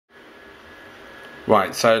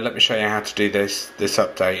Right, so let me show you how to do this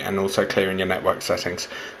update and also clearing your network settings.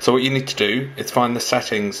 So what you need to do is find the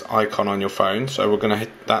settings icon on your phone. So we're going to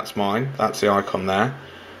hit, that's mine, that's the icon there.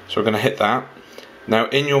 So we're going to hit that. Now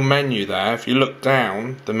in your menu there, if you look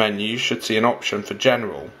down the menu, you should see an option for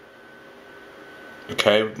general.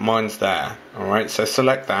 Okay, mine's there. Alright, so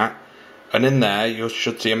select that. And in there you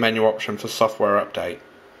should see a menu option for software update.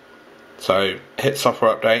 So hit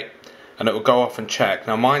software update and it will go off and check.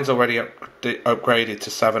 Now mine's already upgraded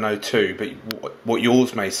to 702, but what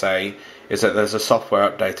yours may say is that there's a software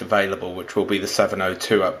update available, which will be the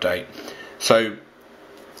 702 update. So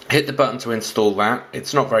hit the button to install that.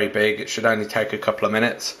 It's not very big, it should only take a couple of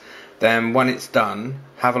minutes. Then when it's done,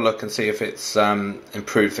 have a look and see if it's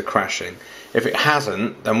improved the crashing. If it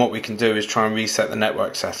hasn't, then what we can do is try and reset the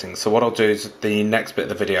network settings. So what I'll do is the next bit of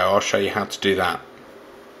the video, I'll show you how to do that.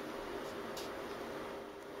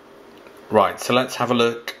 Right, so let's have a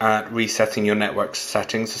look at resetting your network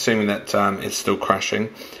settings, assuming that it's still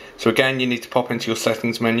crashing. So again, you need to pop into your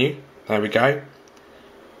settings menu. There we go.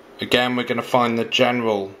 Again, we're going to find the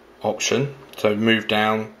general option. So move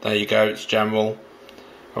down, there you go, it's general.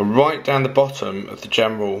 And right down the bottom of the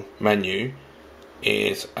general menu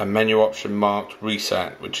is a menu option marked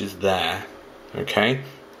reset, which is there. Okay.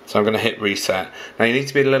 So I'm going to hit reset. Now you need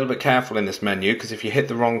to be a little bit careful in this menu, because if you hit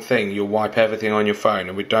the wrong thing you'll wipe everything on your phone,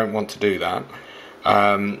 and we don't want to do that.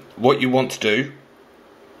 What you want to do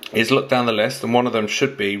is look down the list, and one of them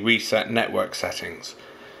should be reset network settings.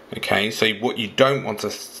 Okay, so what you don't want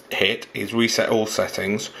to hit is reset all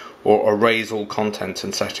settings or erase all content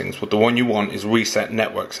and settings. But the one you want is reset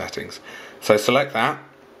network settings. So select that.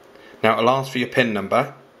 Now it'll ask for your PIN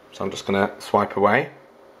number, so I'm just going to swipe away.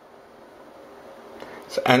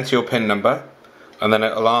 So enter your PIN number, and then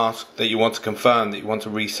it'll ask that you want to confirm that you want to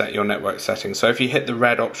reset your network settings. So if you hit the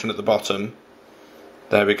red option at the bottom,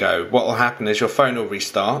 there we go. What will happen is your phone will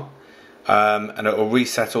restart, and it will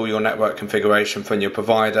reset all your network configuration from your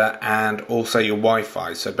provider and also your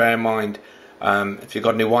Wi-Fi. So bear in mind, if you've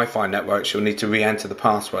got any Wi-Fi networks, you'll need to re-enter the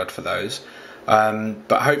password for those.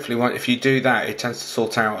 But hopefully if you do that, it tends to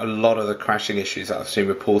sort out a lot of the crashing issues that I've seen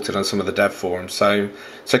reported on some of the dev forums. So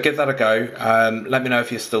give that a go. Let me know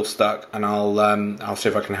if you're still stuck, and I'll see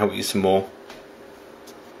if I can help you some more.